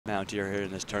Mound here in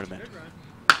this tournament.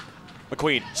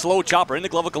 McQueen, slow chopper in the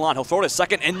glove of Gallant. He'll throw to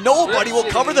second, and nobody will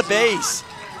cover the base.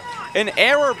 An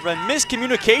error, a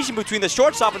miscommunication between the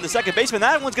shortstop and the second baseman.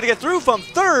 That one's going to get through from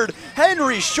third.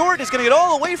 Henry Short is going to get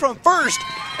all the way from first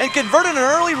and convert an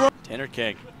early run. Tanner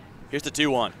King. Here's the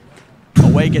 2-1.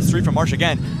 Away gets 3 from Marsh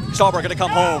again. Stauber going to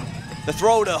come home. The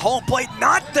throw to home plate,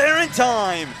 not there in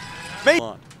time.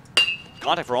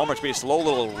 Contact for Ulmer's being a slow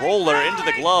little roller into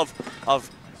the glove of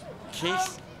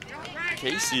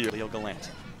Casey Leo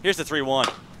Gallant. Here's the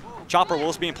 3-1. Chopper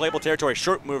will be in playable territory.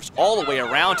 Short moves all the way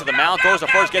around to the mound. Throws to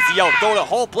first, gets the out. Throw to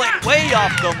home plate, way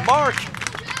off the mark.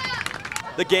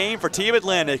 The game for Team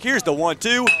Atlantic. Here's the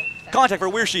 1-2. Contact for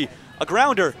Wierschy. A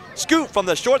grounder. Scoop from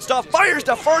the shortstop. Fires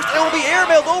to first. It will be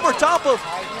airmailed over top of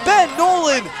Ben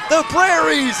Nolan. The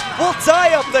Prairies will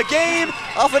tie up the game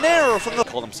off an error from the...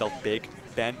 Called himself Big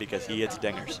Ben because he hits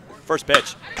dingers. First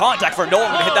pitch. Contact for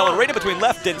Nolan. Gonna hit that one right in between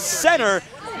left and center.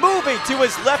 Moving to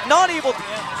his left. Not able to...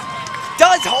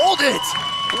 Does hold it!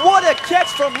 What a catch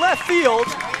from left field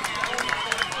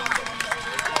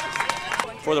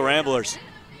for the Ramblers.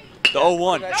 The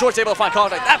 0-1. Short's able to find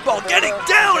contact. That ball getting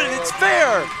down, and it's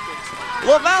fair.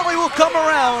 LaValle will come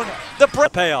around. The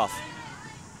payoff.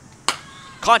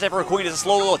 Contact for McQueen is a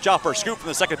slow little chopper. Scoop from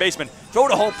the second baseman. Throw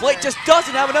to home plate. Just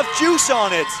doesn't have enough juice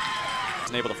on it.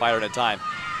 Isn't able to fire it in time.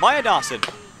 Maya Dawson.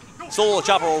 Slow little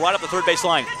chopper will ride up the third base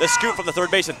line. The scoop from the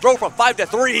third baseman. Throw from 5 to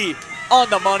 3 on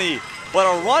the money. But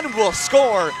a run will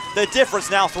score. The difference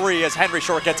now 3 as Henry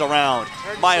Short gets around.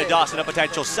 Maya Dawson, a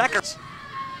potential second.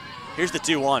 Here's the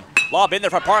 2-1. Lob in there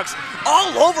from Parks.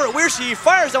 All over it. Wierschy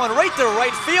fires that one right to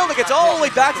right field. It gets all the way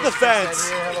back to the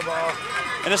fence.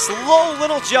 And a slow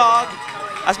little jog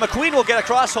as McQueen will get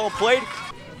across home plate.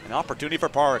 An opportunity for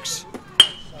Parks.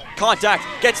 Contact.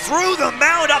 Gets through the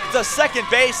mound up the second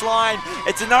baseline.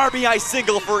 It's an RBI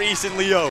single for Easton Leo.